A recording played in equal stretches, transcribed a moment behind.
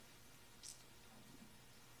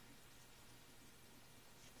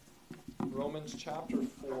Romans chapter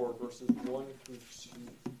 4, verses 1 through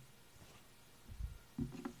 2.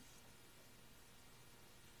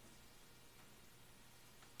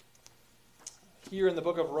 Here in the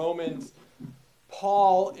book of Romans,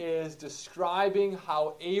 Paul is describing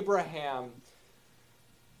how Abraham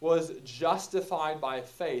was justified by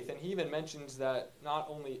faith. And he even mentions that not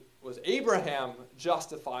only was Abraham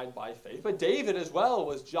justified by faith, but David as well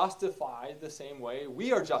was justified the same way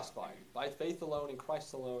we are justified, by faith alone, in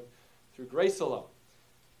Christ alone, through grace alone.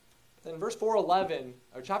 Then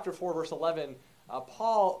chapter 4, verse 11,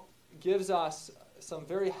 Paul gives us some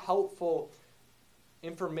very helpful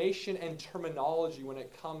information and terminology when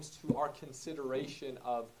it comes to our consideration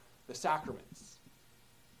of the sacraments.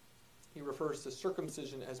 He refers to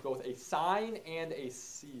circumcision as both a sign and a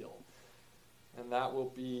seal. And that will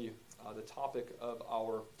be the topic of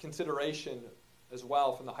our consideration as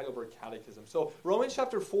well from the Heidelberg Catechism. So Romans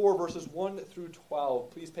chapter 4, verses 1 through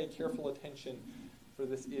 12. Please pay careful attention, for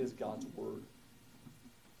this is God's word.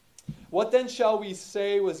 What then shall we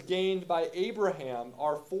say was gained by Abraham,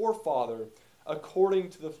 our forefather, according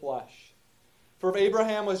to the flesh? For if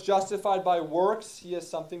Abraham was justified by works, he has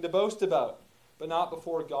something to boast about, but not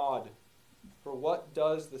before God. For what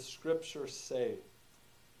does the Scripture say?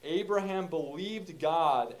 Abraham believed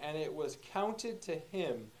God, and it was counted to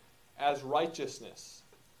him as righteousness.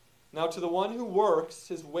 Now to the one who works,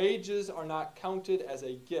 his wages are not counted as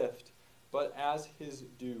a gift, but as his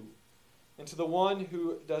due. And to the one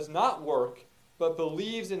who does not work, but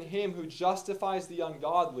believes in him who justifies the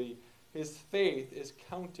ungodly, his faith is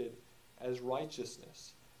counted as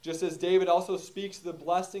righteousness. Just as David also speaks the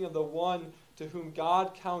blessing of the one to whom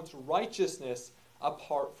God counts righteousness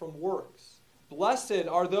apart from works. Blessed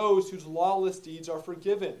are those whose lawless deeds are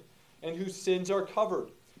forgiven and whose sins are covered.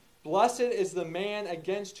 Blessed is the man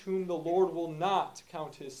against whom the Lord will not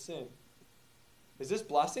count his sin. Is this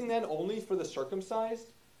blessing then only for the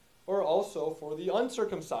circumcised, or also for the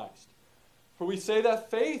uncircumcised? For we say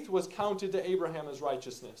that faith was counted to Abraham as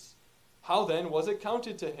righteousness. How then was it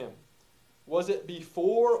counted to him? Was it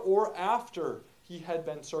before or after he had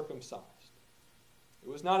been circumcised? It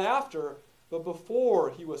was not after, but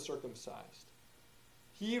before he was circumcised.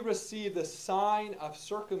 He received the sign of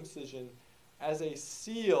circumcision as a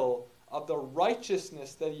seal of the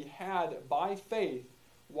righteousness that he had by faith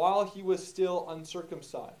while he was still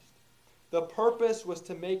uncircumcised. The purpose was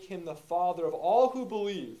to make him the father of all who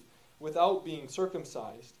believe without being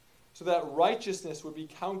circumcised, so that righteousness would be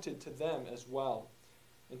counted to them as well,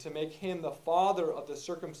 and to make him the father of the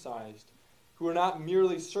circumcised, who are not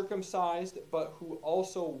merely circumcised, but who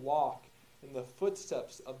also walk in the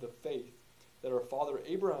footsteps of the faith that our father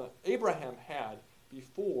Abraham had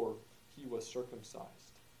before he was circumcised.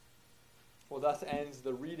 Well, thus ends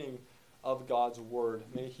the reading of God's word.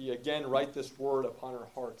 May he again write this word upon our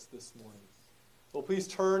hearts this morning. Well, please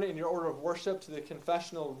turn in your order of worship to the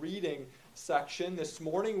confessional reading section. This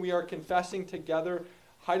morning we are confessing together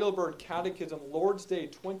Heidelberg Catechism, Lord's Day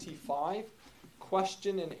 25,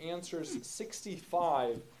 question and answers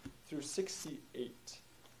 65 through 68.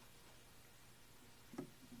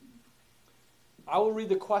 I will read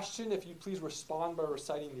the question if you please respond by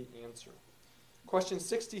reciting the answer. Question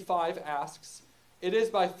 65 asks, "It is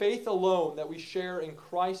by faith alone that we share in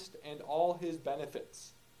Christ and all his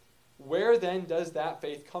benefits. Where then does that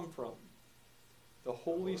faith come from? The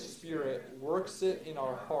Holy Spirit works it in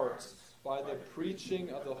our hearts by the preaching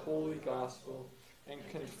of the Holy Gospel and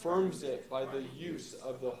confirms it by the use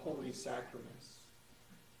of the Holy Sacraments."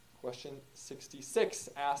 Question 66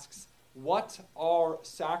 asks, "What are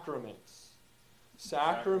sacraments?"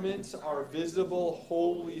 Sacraments are visible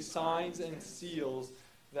holy signs and seals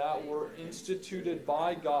that were instituted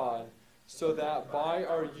by God, so that by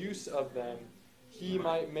our use of them, he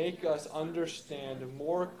might make us understand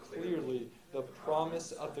more clearly the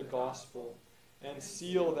promise of the gospel and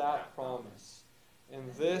seal that promise.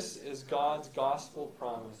 And this is God's gospel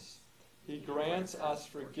promise. He grants us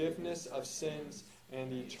forgiveness of sins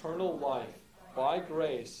and eternal life by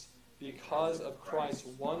grace because of Christ's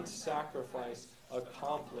one sacrifice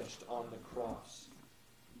accomplished on the cross.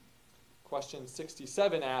 Question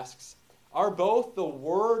 67 asks, "Are both the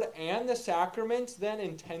Word and the sacraments then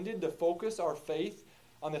intended to focus our faith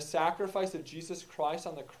on the sacrifice of Jesus Christ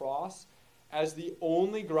on the cross as the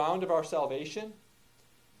only ground of our salvation?"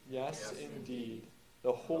 Yes, indeed.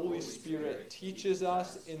 The Holy Spirit teaches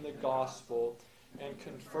us in the gospel and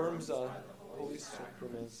confirms us in the holy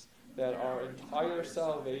sacraments that our entire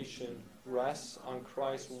salvation rests on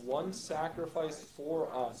Christ's one sacrifice for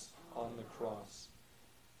us on the cross.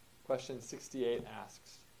 Question 68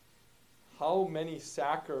 asks, "How many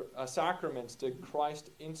sacraments did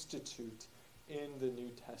Christ institute in the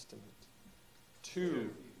New Testament?" 2,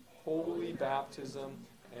 holy baptism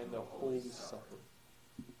and the Holy Supper.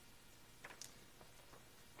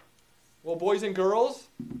 Well, boys and girls,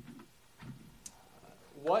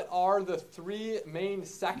 what are the 3 main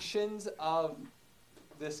sections of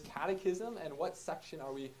this catechism, and what section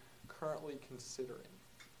are we currently considering?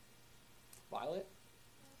 Violet?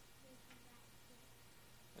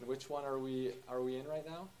 And which one are we in right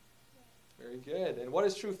now? Very good. And what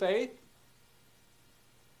is true faith?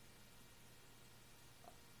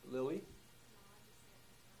 Lily?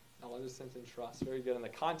 Knowledge, assent, and trust. Very good. And the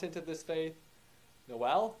content of this faith?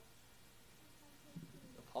 Noel?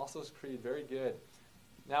 Apostles' Creed. Very good.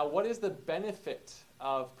 Now, what is the benefit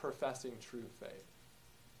of professing true faith?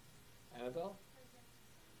 Annabelle?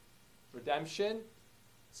 Redemption.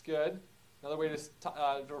 It's good. Another way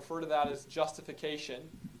to refer to that is justification.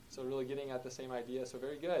 So really getting at the same idea. So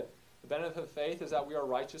very good. The benefit of faith is that we are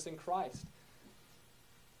righteous in Christ.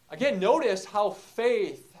 Again, notice how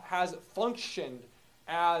faith has functioned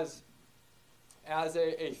as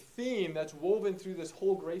a theme that's woven through this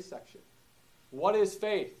whole grace section. What is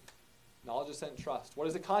faith? Knowledge, assent, and trust. What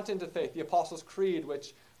is the content of faith? The Apostles' Creed,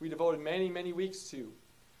 which we devoted many, many weeks to.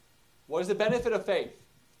 What is the benefit of faith?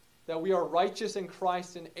 That we are righteous in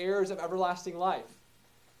Christ and heirs of everlasting life.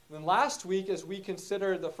 And then last week, as we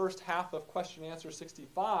considered the first half of question and answer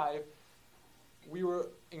 65, we were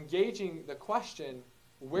engaging the question,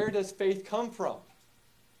 where does faith come from?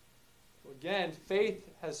 So again, faith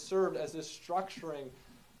has served as this structuring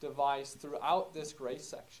device throughout this grace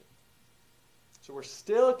section. So we're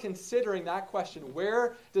still considering that question,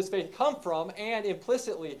 where does faith come from? And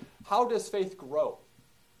implicitly, how does faith grow?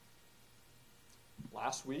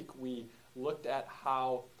 Last week, we looked at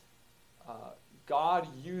how God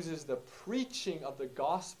uses the preaching of the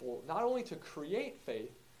gospel not only to create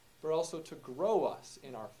faith, but also to grow us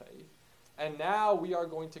in our faith. And now we are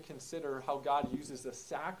going to consider how God uses the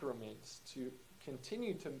sacraments to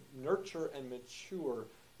continue to nurture and mature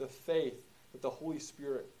the faith that the Holy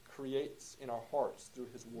Spirit creates in our hearts through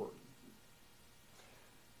His Word.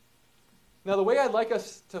 Now, the way I'd like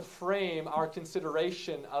us to frame our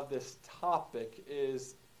consideration of this topic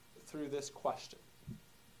is through this question.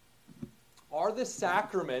 Are the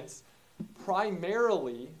sacraments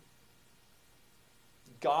primarily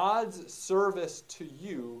God's service to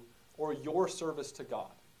you or your service to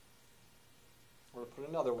God? Or to put it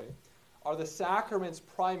another way, are the sacraments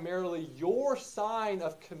primarily your sign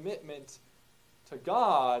of commitment to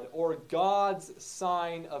God or God's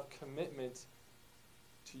sign of commitment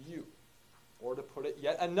to you? Or to put it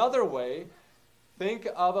yet another way, think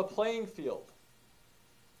of a playing field.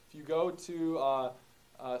 If you go to a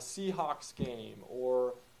Seahawks game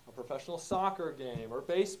or a professional soccer game or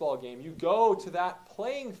baseball game, you go to that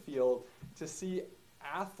playing field to see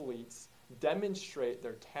athletes demonstrate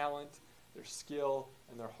their talent, their skill,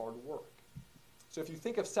 and their hard work. So if you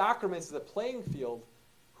think of sacraments as a playing field,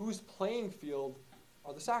 whose playing field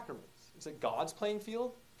are the sacraments? Is it God's playing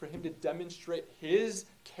field for Him to demonstrate His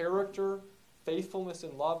character, faithfulness,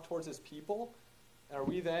 and love towards His people? And are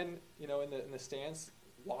we then, in the stands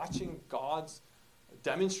watching God's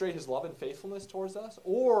demonstrate His love and faithfulness towards us?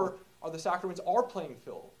 Or are the sacraments our playing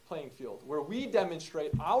field where we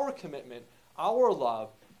demonstrate our commitment, our love,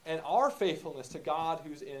 and our faithfulness to God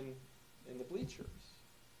who's in the bleachers?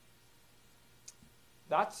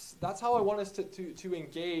 That's how I want us to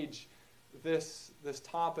engage this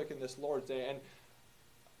topic in this Lord's Day. And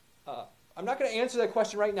I'm not going to answer that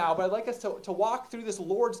question right now, but I'd like us to walk through this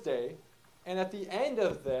Lord's Day, and at the end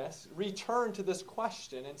of this, return to this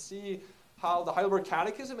question and see how the Heidelberg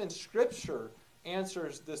Catechism and Scripture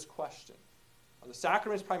answers this question. Are the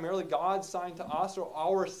sacraments primarily God's sign to us or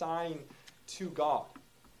our sign to God?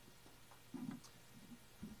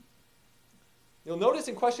 You'll notice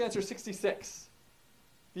in question answer 66,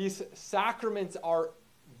 these sacraments are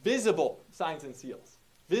visible signs and seals.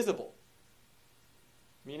 Visible.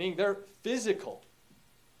 Meaning they're physical.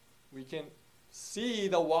 We can see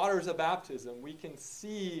the waters of baptism. We can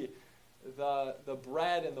see the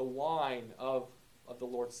bread and the wine of the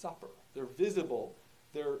Lord's Supper. They're visible.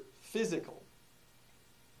 They're physical.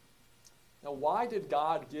 Now, why did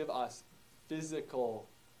God give us physical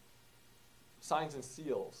signs and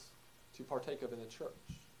seals to partake of in the church?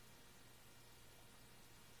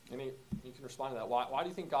 And you can respond to that. Why do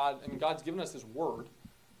you think God's given us His Word,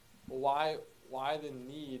 but why the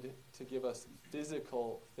need to give us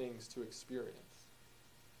physical things to experience?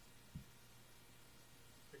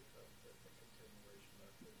 Because the continuation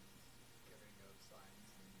of His giving of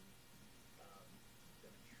signs and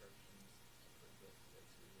demonstrations to prove that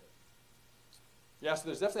He is. Yeah, so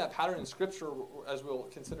there's definitely that pattern in Scripture, as we'll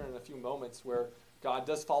consider in a few moments, where God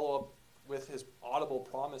does follow up with his audible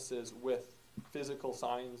promises with physical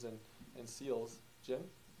signs and seals. Jim?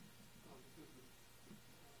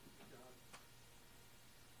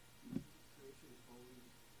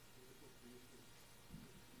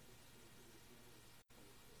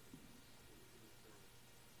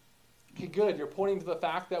 Okay, good. You're pointing to the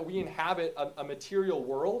fact that we inhabit a material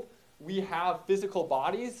world. We have physical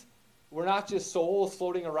bodies. We're not just souls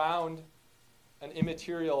floating around an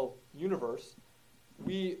immaterial universe.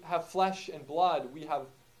 We have flesh and blood. We have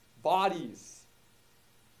bodies.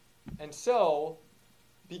 And so,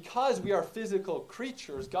 because we are physical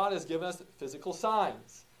creatures, God has given us physical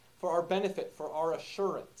signs for our benefit, for our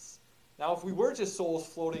assurance. Now, if we were just souls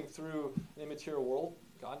floating through an immaterial world,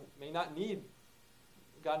 God may not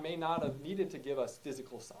have needed to give us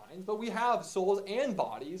physical signs, but we have souls and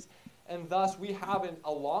bodies, and thus we have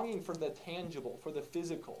a longing for the tangible, for the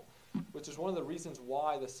physical, which is one of the reasons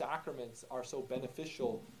why the sacraments are so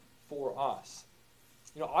beneficial for us.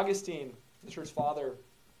 Augustine, the church father,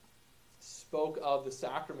 spoke of the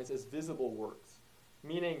sacraments as visible works,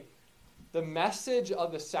 meaning the message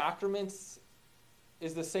of the sacraments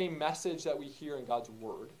is the same message that we hear in God's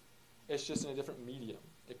word. It's just in a different medium.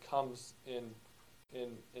 It comes in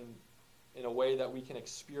a way that we can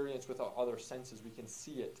experience with our other senses. We can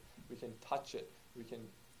see it, we can touch it, we can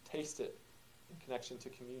taste it in connection to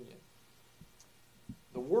communion.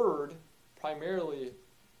 The word primarily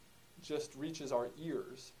just reaches our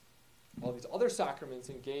ears, while the sacraments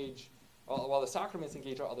engage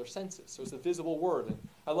our other senses. So it's the visible word. And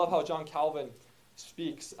I love how John Calvin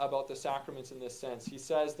speaks about the sacraments in this sense. He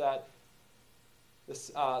says that the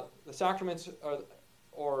sacraments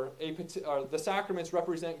the sacraments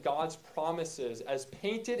represent God's promises as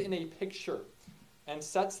painted in a picture and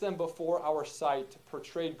sets them before our sight,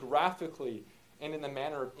 portrayed graphically and in the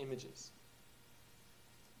manner of images.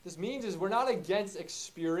 This means is we're not against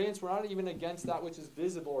experience. We're not even against that which is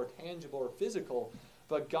visible or tangible or physical.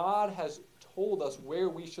 But God has told us where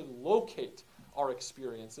we should locate our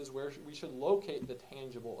experiences, where we should locate the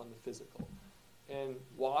tangible and the physical in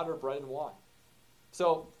water, bread, and wine.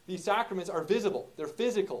 So these sacraments are visible. They're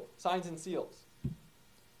physical, signs and seals.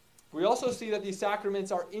 We also see that these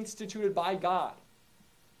sacraments are instituted by God.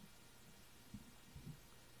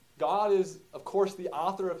 God is, of course, the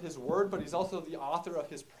author of his word, but he's also the author of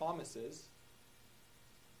his promises.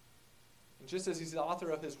 And just as he's the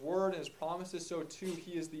author of his word and his promises, so too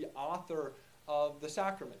he is the author of the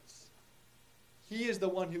sacraments. He is the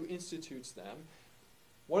one who institutes them.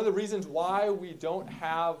 One of the reasons why we don't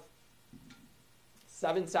have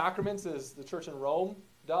 7 sacraments, as the church in Rome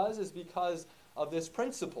does, is because of this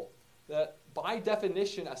principle that by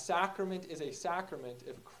definition a sacrament is a sacrament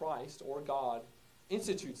if Christ or God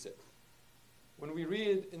institutes it. When we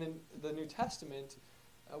read in the New Testament,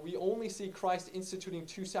 we only see Christ instituting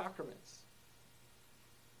 2 sacraments: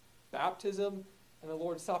 baptism and the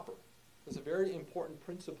Lord's Supper. It's a very important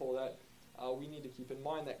principle that we need to keep in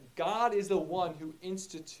mind, that God is the one who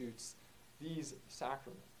institutes these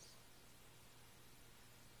sacraments.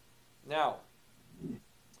 Now,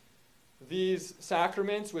 these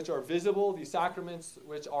sacraments which are visible, these sacraments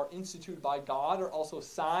which are instituted by God, are also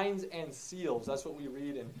signs and seals. That's what we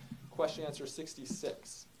read in question answer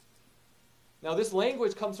 66. Now, this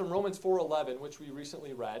language comes from Romans 4:11, which we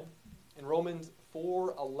recently read. In Romans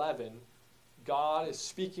 4:11, God is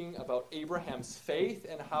speaking about Abraham's faith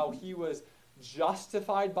and how he was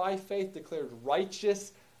justified by faith, declared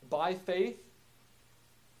righteous by faith.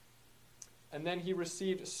 And then he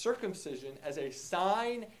received circumcision as a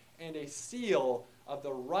sign and a seal of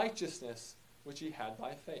the righteousness which he had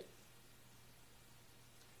by faith.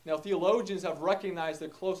 Now, theologians have recognized the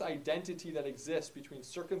close identity that exists between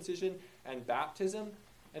circumcision and baptism.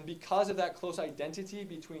 And because of that close identity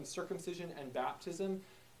between circumcision and baptism,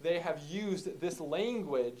 they have used this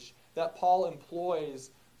language that Paul employs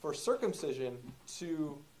for circumcision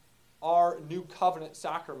to our new covenant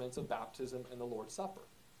sacraments of baptism and the Lord's Supper.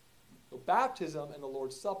 So baptism and the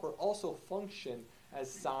Lord's Supper also function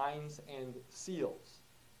as signs and seals.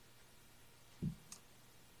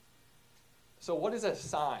 So what is a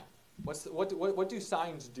sign? What do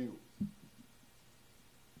signs do?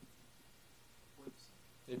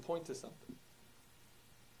 They point to something.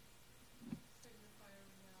 Signify a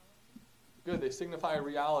reality. Good, they signify a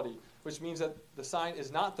reality, which means that the sign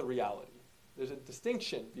is not the reality. There's a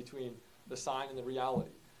distinction between the sign and the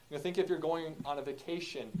reality. Think if you're going on a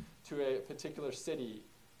vacation to a particular city,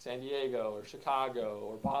 San Diego or Chicago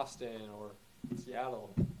or Boston or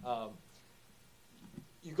Seattle.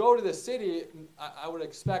 you go to the city, I would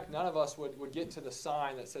expect none of us would get to the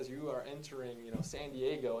sign that says you are entering, San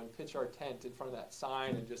Diego, and pitch our tent in front of that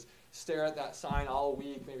sign and just stare at that sign all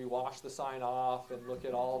week, maybe wash the sign off and look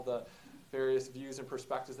at all the various views and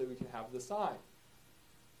perspectives that we can have of the sign.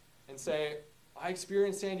 And say, I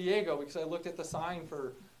experienced San Diego because I looked at the sign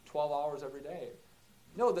for 12 hours every day.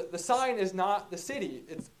 No, the sign is not the city.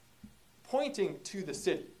 It's pointing to the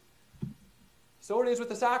city. So it is with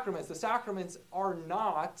the sacraments. The sacraments are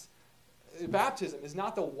not, baptism is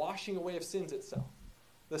not the washing away of sins itself.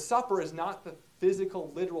 The supper is not the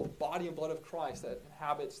physical, literal body and blood of Christ that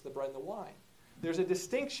inhabits the bread and the wine. There's a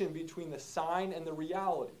distinction between the sign and the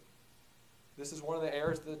reality. This is one of the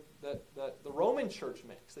errors that the Roman Church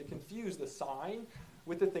makes. They confuse the sign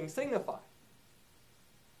with the thing signified.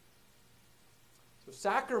 So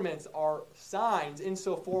sacraments are signs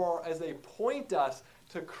insofar as they point us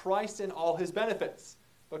to Christ and all his benefits.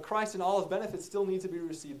 But Christ and all his benefits still need to be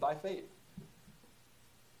received by faith.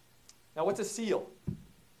 Now, what's a seal?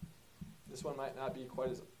 This one might not be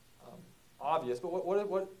quite as obvious, but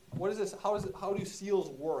what is this? How do seals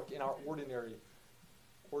work in our ordinary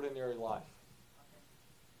life?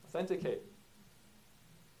 Authenticate.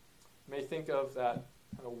 You may think of that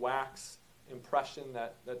kind of wax impression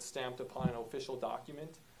that's stamped upon an official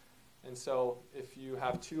document. And so if you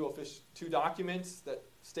have two documents that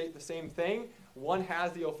state the same thing, one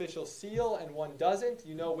has the official seal and one doesn't,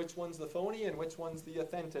 you know which one's the phony and which one's the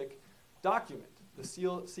authentic document. The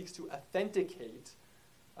seal seeks to authenticate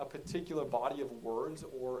a particular body of words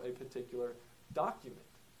or a particular document.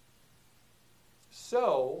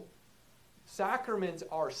 So, sacraments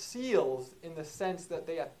are seals in the sense that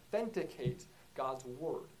they authenticate God's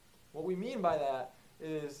word. What we mean by that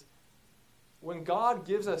is when God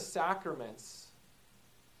gives us sacraments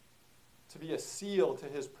to be a seal to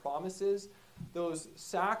his promises, those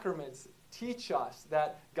sacraments teach us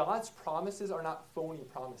that God's promises are not phony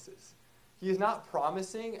promises. He is not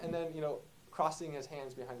promising and then, crossing his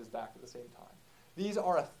hands behind his back at the same time. These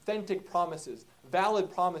are authentic promises,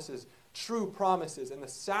 valid promises, true promises, and the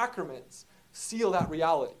sacraments seal that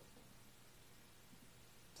reality.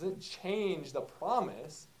 It doesn't change the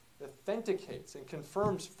promise. It authenticates and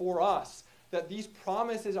confirms for us that these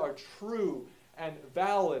promises are true and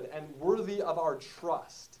valid and worthy of our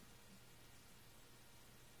trust.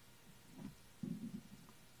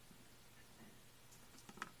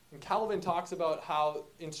 And Calvin talks about how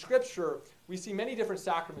in Scripture we see many different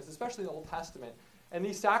sacraments, especially in the Old Testament, and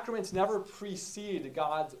these sacraments never precede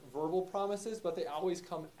God's verbal promises, but they always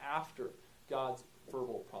come after God's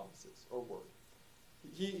verbal promises or word.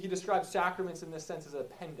 He describes sacraments in this sense as an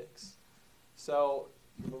appendix. So,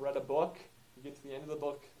 if you read a book, you get to the end of the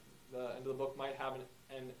book might have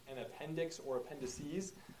an appendix or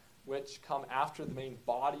appendices, which come after the main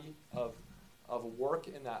body of work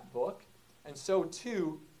in that book. And so,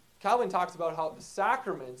 too, Calvin talks about how the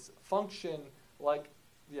sacraments function like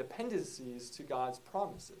the appendices to God's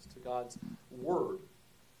promises, to God's word.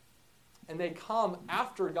 And they come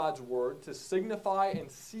after God's word to signify and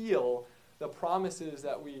seal the promises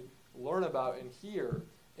that we learn about and hear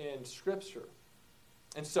in Scripture.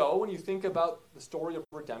 And so, when you think about the story of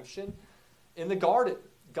redemption, in the garden,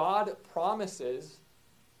 God promises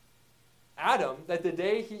Adam that the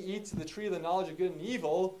day he eats the tree of the knowledge of good and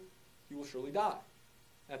evil, he will surely die.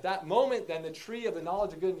 At that moment, then, the tree of the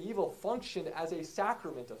knowledge of good and evil functioned as a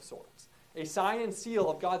sacrament of sorts, a sign and seal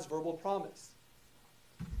of God's verbal promise.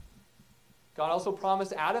 God also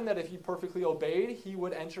promised Adam that if he perfectly obeyed, he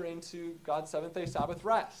would enter into God's seventh-day Sabbath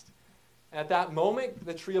rest. And at that moment,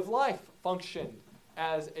 the tree of life functioned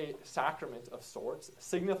as a sacrament of sorts,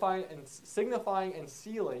 signifying and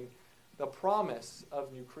sealing the promise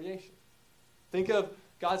of new creation. Think of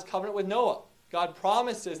God's covenant with Noah. God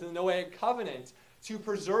promises in the Noahic covenant to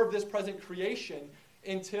preserve this present creation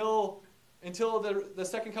until the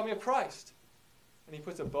second coming of Christ. And he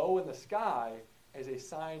puts a bow in the sky as a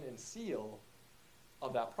sign and seal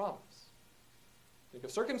of that promise. Think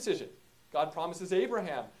of circumcision. God promises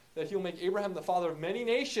Abraham that he will make Abraham the father of many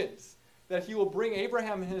nations, that he will bring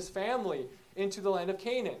Abraham and his family into the land of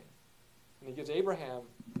Canaan. And he gives Abraham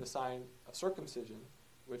the sign of circumcision,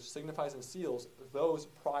 which signifies and seals those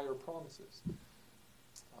prior promises.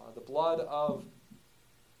 The blood of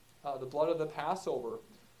the Passover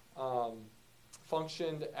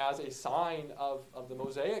functioned as a sign of the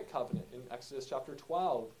Mosaic covenant in Exodus chapter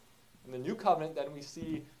 12. In the New Covenant, then we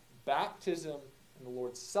see baptism and the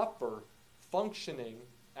Lord's Supper functioning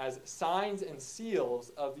as signs and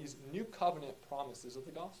seals of these new covenant promises of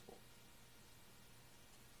the gospel.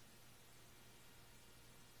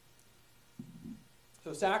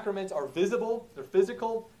 So sacraments are visible, they're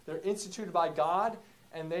physical, they're instituted by God,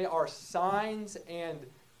 and they are signs and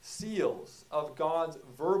seals of God's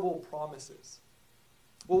verbal promises.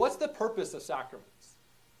 Well, what's the purpose of sacraments?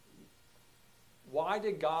 Why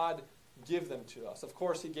did God give them to us? Of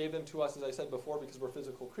course, he gave them to us, as I said before, because we're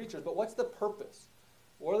physical creatures, but what's the purpose?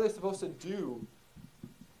 What are they supposed to do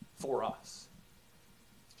for us?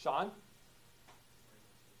 Sean?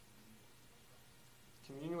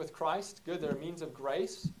 Communion with Christ. Good. They're a means of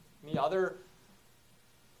grace. Any other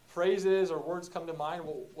phrases or words come to mind?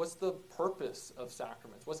 Well, what's the purpose of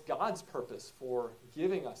sacraments? What's God's purpose for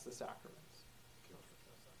giving us the sacraments?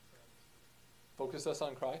 Focus us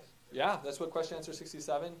on Christ. Yeah, that's what question answer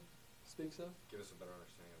 67 speaks of. Give us a better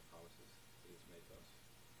understanding of the promises that he's made to us.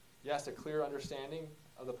 Yes, a clear understanding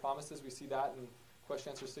of the promises. We see that in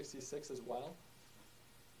question answer 66 as well.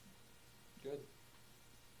 Good.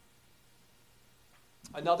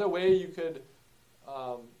 Another way you could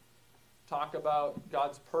talk about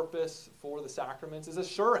God's purpose for the sacraments is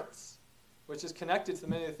assurance, which is connected to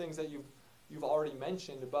many of the things that you've already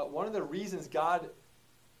mentioned. But one of the reasons God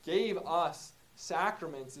gave us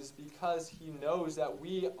sacraments is because he knows that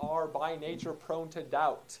we are by nature prone to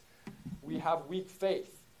doubt. We have weak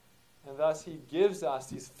faith. And thus he gives us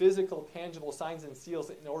these physical, tangible signs and seals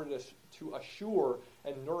in order to assure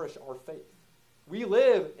and nourish our faith. We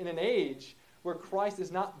live in an age where Christ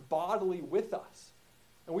is not bodily with us.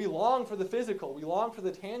 And we long for the physical, we long for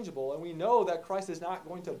the tangible, and we know that Christ is not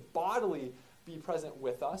going to bodily be present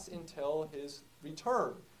with us until his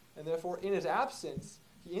return. And therefore, in his absence,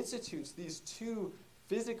 he institutes these two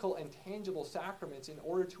physical and tangible sacraments in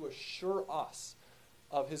order to assure us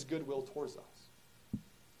of his goodwill towards us.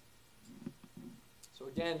 So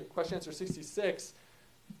again, question answer 66,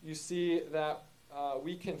 you see that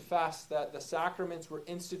we confess that the sacraments were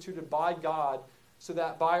instituted by God so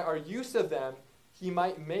that by our use of them, he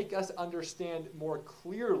might make us understand more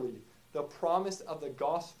clearly the promise of the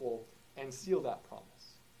gospel and seal that promise.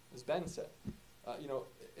 As Ben said,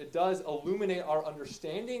 it does illuminate our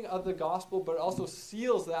understanding of the gospel, but it also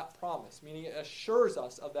seals that promise, meaning it assures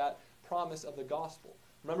us of that promise of the gospel.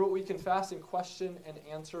 Remember what we confessed in question and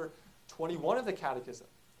answer 21 of the Catechism,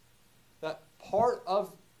 that part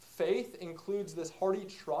of faith includes this hearty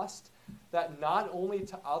trust that not only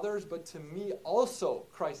to others, but to me also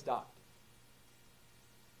Christ died.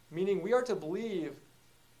 Meaning we are to believe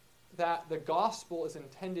that the gospel is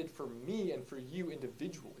intended for me and for you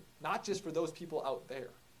individually, not just for those people out there.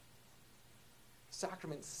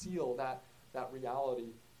 Sacraments seal that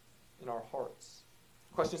reality in our hearts.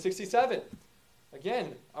 Question 67.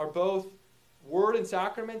 Again, are both word and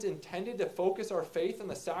sacrament intended to focus our faith on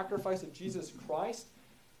the sacrifice of Jesus Christ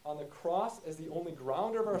on the cross as the only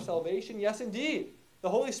grounder of our salvation? Yes, indeed. The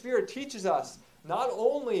Holy Spirit teaches us not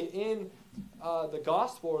only in the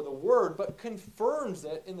gospel or the word, but confirms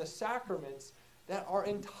it in the sacraments that our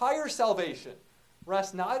entire salvation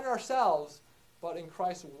rests not in ourselves, but in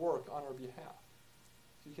Christ's work on our behalf.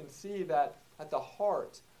 So you can see that at the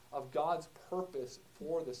heart of God's purpose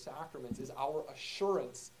for the sacraments is our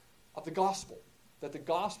assurance of the gospel, that the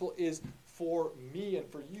gospel is for me and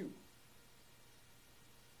for you.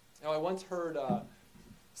 Now, I once heard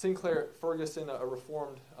Sinclair Ferguson, a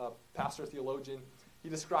Reformed pastor theologian, he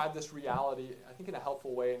described this reality, I think in a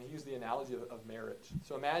helpful way, and he used the analogy of marriage.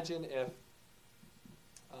 So imagine if,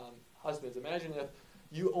 husbands, imagine if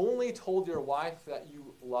you only told your wife that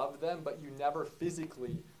you loved them, but you never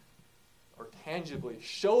physically or tangibly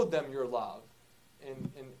showed them your love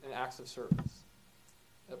in acts of service.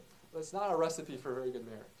 That's not a recipe for a very good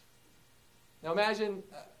marriage. Now imagine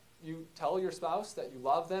you tell your spouse that you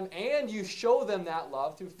love them and you show them that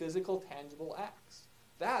love through physical, tangible acts.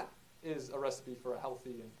 That is a recipe for a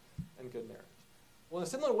healthy and good marriage. Well, in a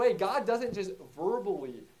similar way, God doesn't just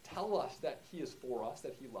verbally tell us that he is for us,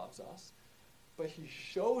 that he loves us, but he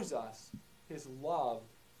shows us his love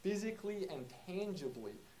physically and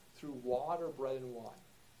tangibly through water, bread, and wine.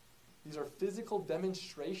 These are physical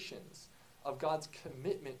demonstrations of God's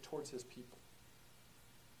commitment towards his people,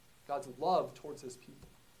 God's love towards his people.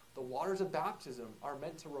 The waters of baptism are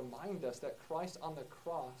meant to remind us that Christ on the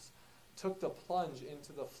cross took the plunge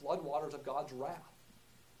into the floodwaters of God's wrath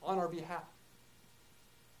on our behalf.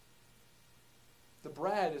 The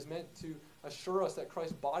bread is meant to assure us that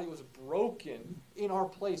Christ's body was broken in our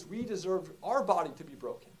place. We deserved our body to be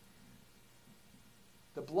broken.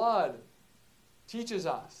 The blood teaches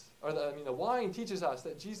us, the wine teaches us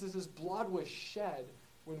that Jesus' blood was shed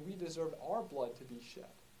when we deserved our blood to be shed.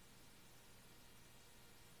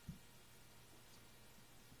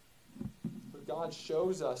 So God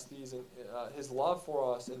shows us these, his love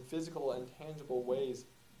for us in physical and tangible ways.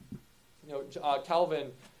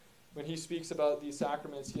 Calvin, when he speaks about these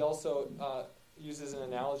sacraments, he also uses an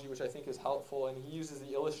analogy which I think is helpful, and he uses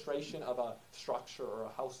the illustration of a structure or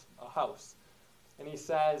a house. And he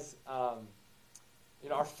says,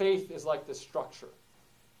 our faith is like this structure.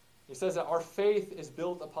 He says that our faith is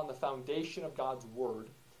built upon the foundation of God's word,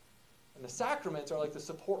 and the sacraments are like the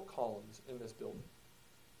support columns in this building.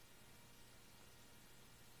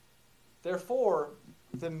 Therefore,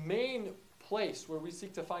 the main place where we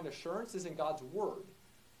seek to find assurance is in God's word.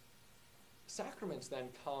 Sacraments then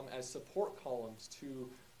come as support columns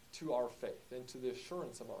to our faith and to the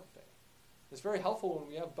assurance of our faith. It's very helpful when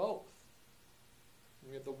we have both.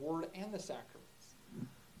 We have the word and the sacraments.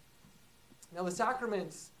 Now, the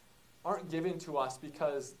sacraments aren't given to us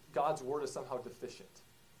because God's word is somehow deficient.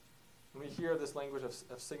 When we hear this language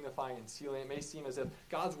of signifying and sealing, it may seem as if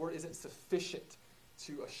God's word isn't sufficient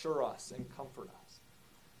to assure us and comfort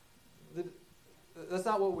us. That's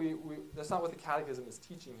not what that's not what the Catechism is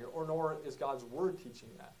teaching here, or nor is God's word teaching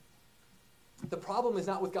that. The problem is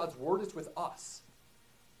not with God's word, it's with us.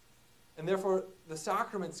 And therefore, the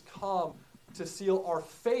sacraments come to seal our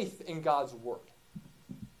faith in God's word.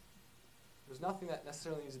 There's nothing that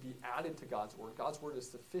necessarily needs to be added to God's word. God's word is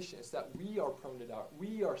sufficient. It's that we are prone to doubt.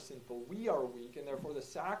 We are sinful. We are weak. And therefore, the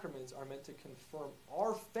sacraments are meant to confirm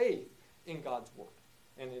our faith in God's word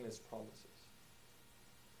and in his promises.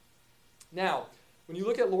 Now, when you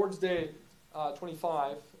look at Lord's Day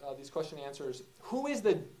 25, these question and answers,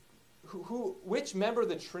 which member of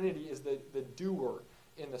the Trinity is the doer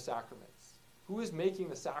in the sacraments? Who is making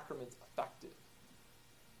the sacraments effective?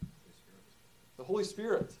 The Holy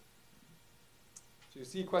Spirit. So you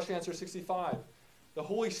see question answer 65. The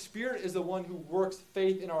Holy Spirit is the one who works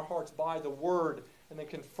faith in our hearts by the word and then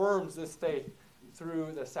confirms this faith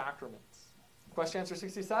through the sacraments. Question answer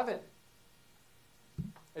 67.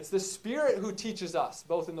 It's the Spirit who teaches us,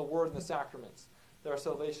 both in the word and the sacraments, that our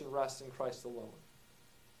salvation rests in Christ alone.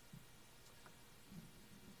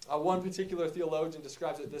 One particular theologian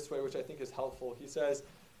describes it this way, which I think is helpful. He says,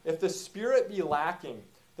 if the Spirit be lacking,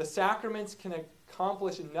 the sacraments can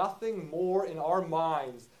accomplish nothing more in our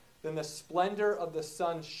minds than the splendor of the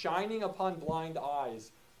sun shining upon blind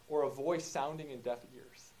eyes or a voice sounding in deaf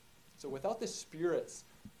ears. So without the Spirit's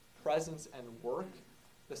presence and work,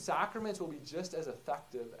 the sacraments will be just as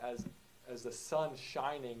effective as the sun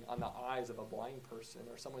shining on the eyes of a blind person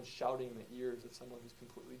or someone shouting in the ears of someone who's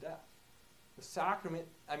completely deaf.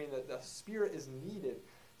 The Spirit is needed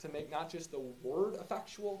to make not just the word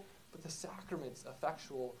effectual, but the sacraments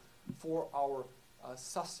effectual for our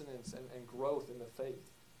sustenance and growth in the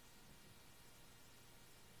faith.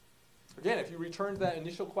 Again, if you return to that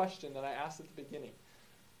initial question that I asked at the beginning,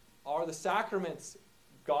 are the sacraments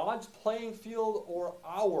God's playing field or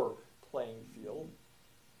our playing field?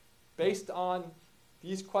 Based on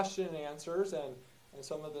these question and answers and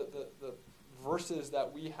some of the verses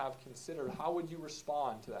that we have considered, how would you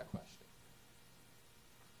respond to that question?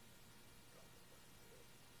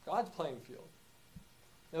 God's playing field.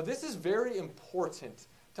 Now, this is very important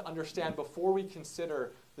to understand before we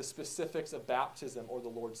consider the specifics of baptism or the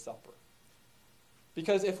Lord's Supper.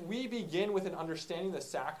 Because if we begin with an understanding of the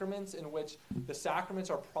sacraments, in which the sacraments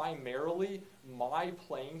are primarily my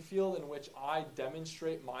playing field, in which I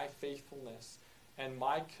demonstrate my faithfulness and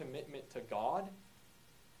my commitment to God,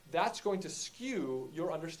 that's going to skew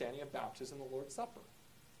your understanding of baptism and the Lord's Supper,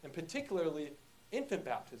 and particularly infant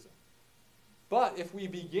baptism. But if we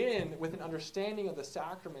begin with an understanding of the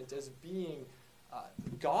sacraments as being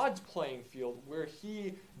God's playing field, where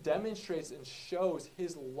he demonstrates and shows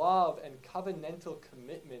his love and covenantal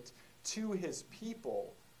commitment to his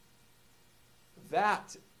people,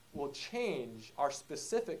 that will change our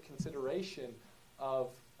specific consideration of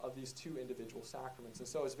these two individual sacraments. And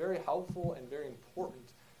so it's very helpful and very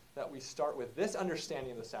important that we start with this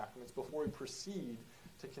understanding of the sacraments before we proceed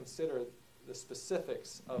to consider the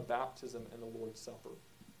specifics of baptism and the Lord's Supper.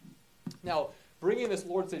 Now, bringing this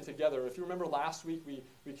Lord's Day together, if you remember last week,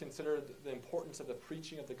 we considered the importance of the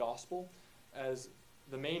preaching of the gospel as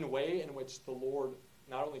the main way in which the Lord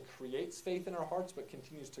not only creates faith in our hearts, but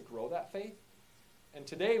continues to grow that faith. And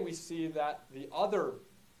today we see that the other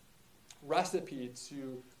recipe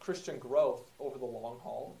to Christian growth over the long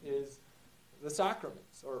haul is the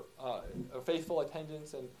sacraments, or a faithful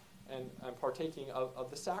attendance and partaking of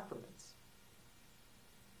the sacraments.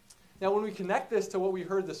 Now, when we connect this to what we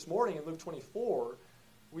heard this morning in Luke 24,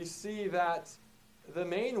 we see that the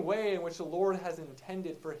main way in which the Lord has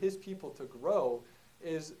intended for his people to grow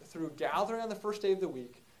is through gathering on the first day of the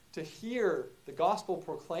week to hear the gospel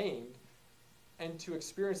proclaimed and to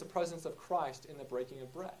experience the presence of Christ in the breaking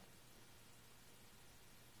of bread.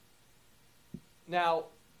 Now,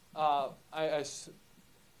 I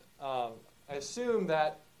assume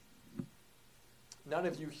that none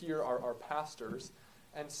of you here are pastors.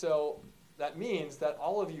 And so that means that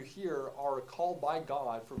all of you here are called by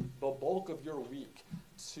God for the bulk of your week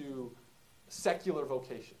to secular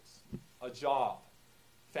vocations, a job,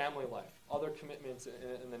 family life, other commitments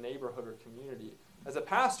in the neighborhood or community. As a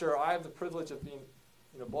pastor, I have the privilege of being,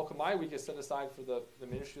 bulk of my week is set aside for the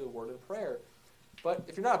ministry of the word and prayer. But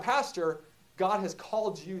if you're not a pastor, God has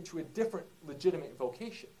called you to a different legitimate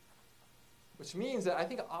vocation, which means that I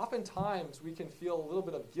think oftentimes we can feel a little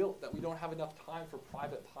bit of guilt that we don't have enough time for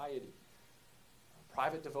private piety,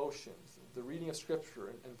 private devotions, the reading of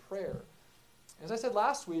Scripture and prayer. As I said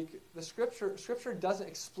last week, the Scripture doesn't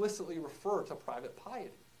explicitly refer to private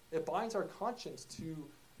piety. It binds our conscience to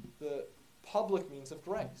the public means of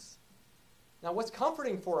grace. Now, what's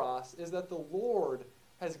comforting for us is that the Lord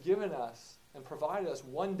has given us and provided us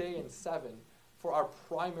one day in 7 for our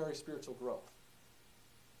primary spiritual growth,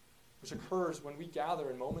 which occurs when we gather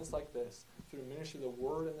in moments like this through the ministry of the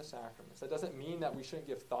Word and the sacraments. That doesn't mean that we shouldn't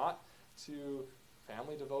give thought to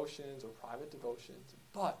family devotions or private devotions,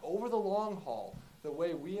 but over the long haul, the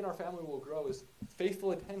way we and our family will grow is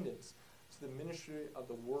faithful attendance to the ministry of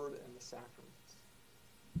the Word and the sacraments.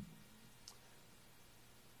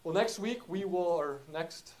 Well, next week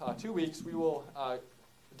next 2 weeks, we will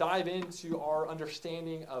dive into our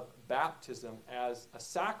understanding of baptism as a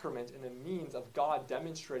sacrament and a means of God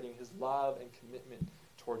demonstrating his love and commitment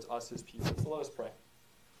towards us, his people. So let us pray.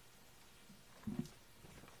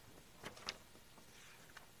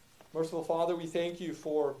 Merciful Father, we thank you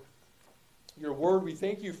for your word. We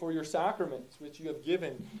thank you for your sacraments, which you have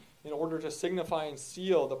given in order to signify and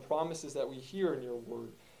seal the promises that we hear in your word.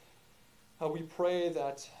 We pray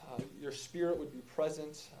that your Spirit would be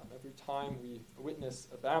present every time we witness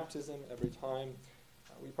a baptism, every time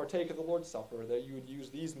we partake of the Lord's Supper, that you would use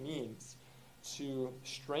these means to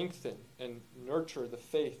strengthen and nurture the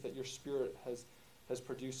faith that your Spirit has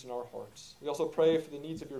produced in our hearts. We also pray for the needs of your